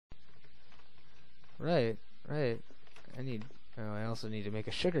right, right. I need. Oh, I also need to make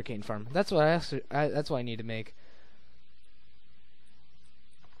a sugarcane farm. That's what that's what I need to make.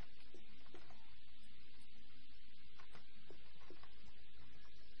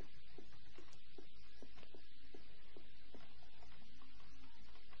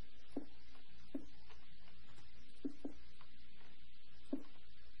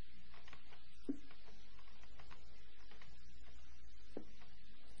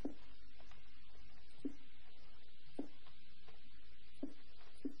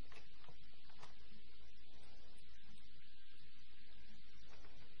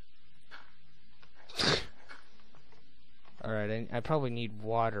 Alright, I probably need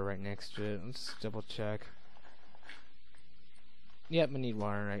water right next to it. Let's double check. Yep, I need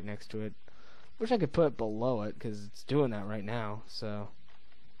water right next to it. Wish I could put it below it, because it's doing that right now, so.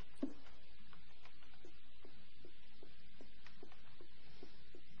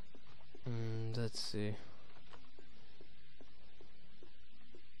 Let's see.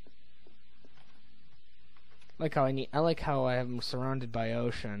 I like how I am surrounded by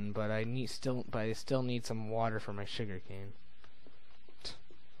ocean, but I still need some water for my sugarcane.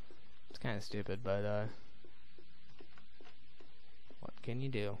 It's kind of stupid, but what can you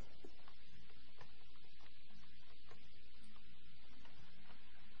do?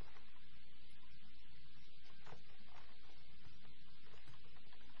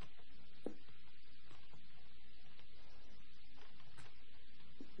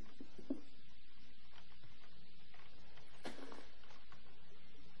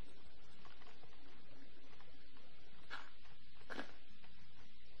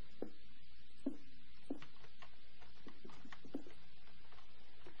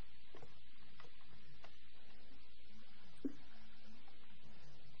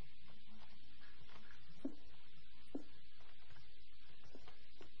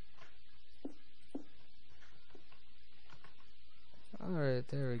 Alright,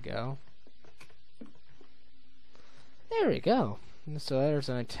 there we go. There we go. So there's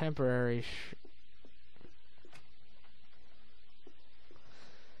a temporary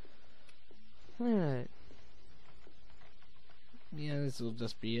Alright. Yeah, this will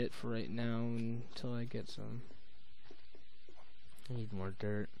just be it for right now until I get some. I need more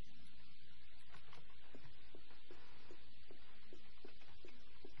dirt.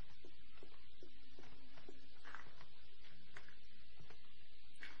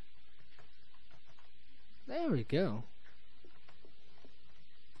 There we go.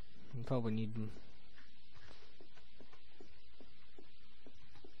 I probably need.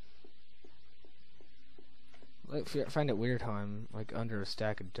 I find it weird how I'm like under a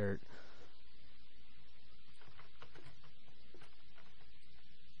stack of dirt.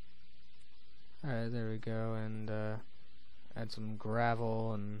 Alright, there we go, and add some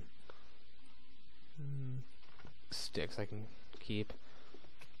gravel and sticks I can keep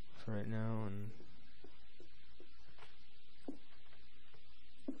for right now, and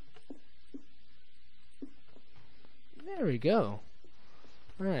there we go.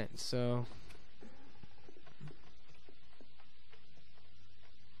 Alright, so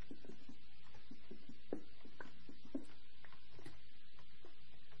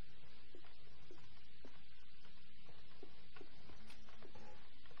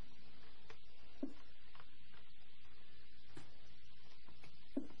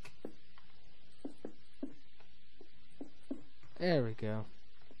there we go.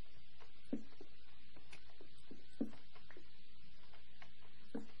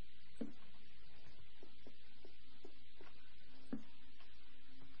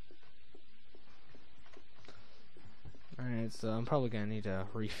 Alright, so I'm probably gonna need to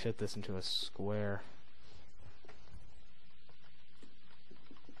refit this into a square.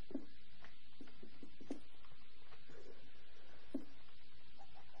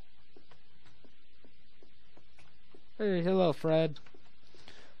 Hey, hello Fred.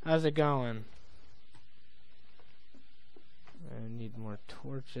 How's it going? I need more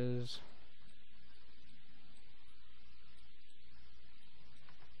torches.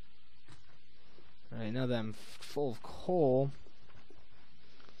 Alright, now that I'm full of coal,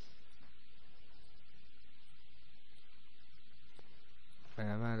 right,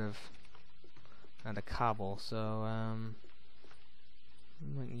 I'm out of cobble, so I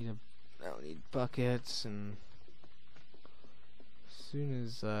might need buckets, and as soon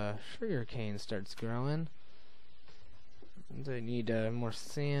as sugarcane starts growing, I need more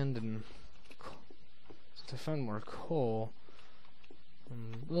sand and to find more coal.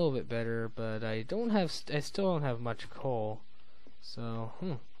 A little bit better, but I still don't have much coal. So,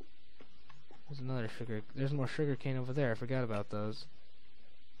 there's more sugarcane over there. I forgot about those.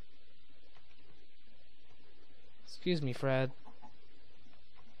 Excuse me, Fred.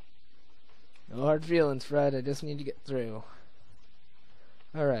 No hard feelings, Fred. I just need to get through.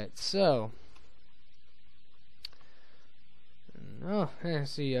 Alright, so. Oh, I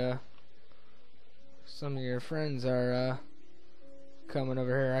see, some of your friends are, coming over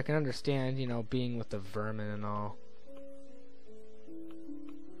here. I can understand, you know, being with the vermin and all.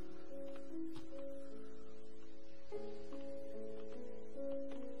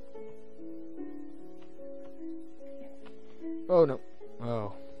 Oh, no.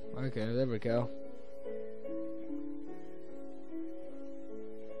 Oh, okay, there we go.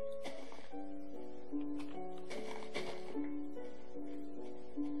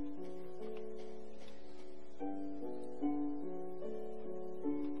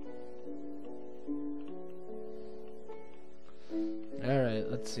 Alright,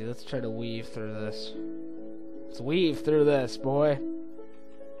 let's see. Let's try to weave through this. Let's weave through this, boy.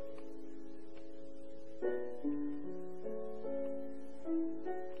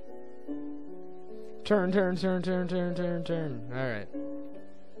 Turn, turn, turn, turn, turn, turn, turn. Alright.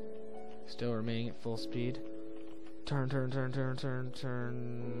 Still remaining at full speed. Turn, turn, turn, turn, turn,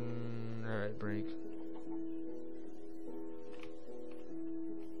 turn. Alright, break.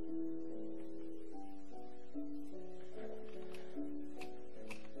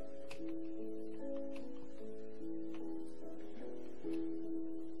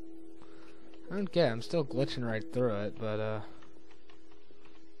 I don't get it. I'm still glitching right through it, but,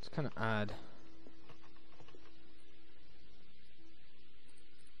 it's kind of odd.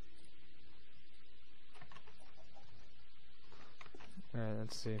 Alright,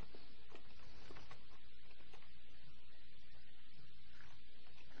 let's see.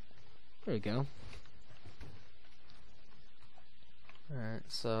 There we go. Alright,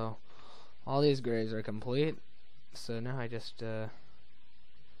 so all these graves are complete. So now I just,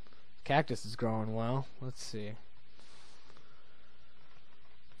 cactus is growing well. Let's see.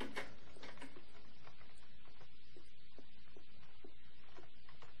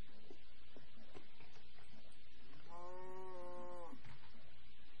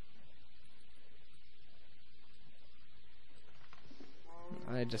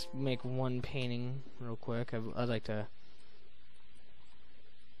 I just make one painting real quick. I'd like to.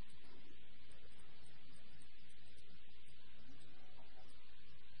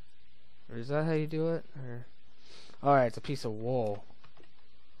 Or is that how you do it? Or alright, it's a piece of wool.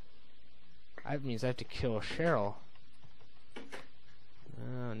 That means I have to kill Cheryl.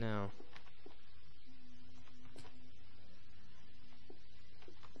 Oh no.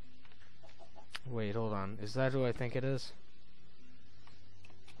 Wait, hold on. Is that who I think it is?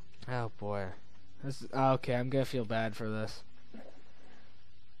 Oh boy. This is, okay, I'm gonna feel bad for this.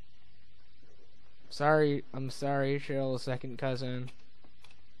 Sorry, I'm sorry, Cheryl's second cousin.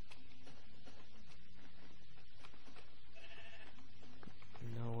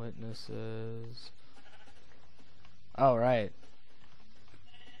 No witnesses. Oh, right.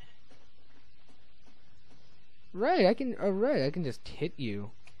 Right, I can, oh right, I can just hit you.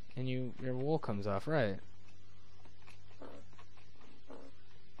 And your wool comes off, right.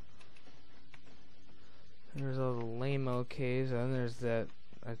 There's all the lame-o caves, and then there's that,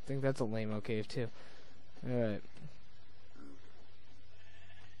 I think that's a lame-o cave too. Alright.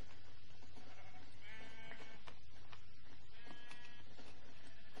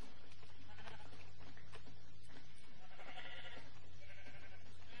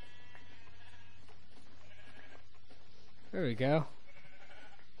 There we go.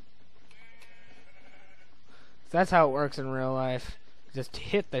 That's how it works in real life. Just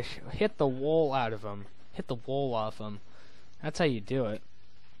hit the wool out of them. Hit the wool off them. That's how you do it.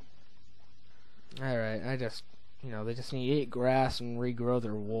 Alright, I just, you know, they just need to eat grass and regrow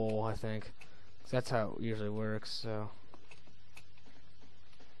their wool, I think. 'Cause that's how it usually works, so.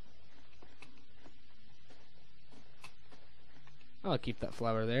 I'll keep that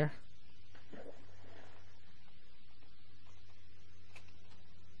flower there.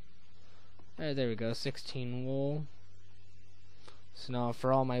 Alright, there we go, 16 wool. So now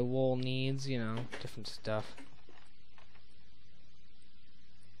for all my wool needs, you know, different stuff.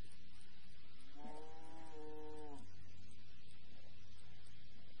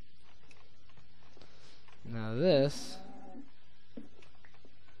 Now this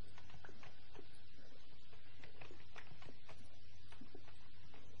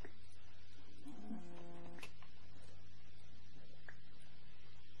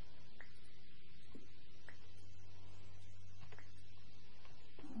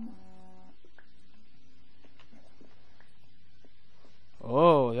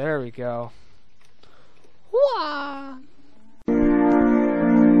oh, there we go.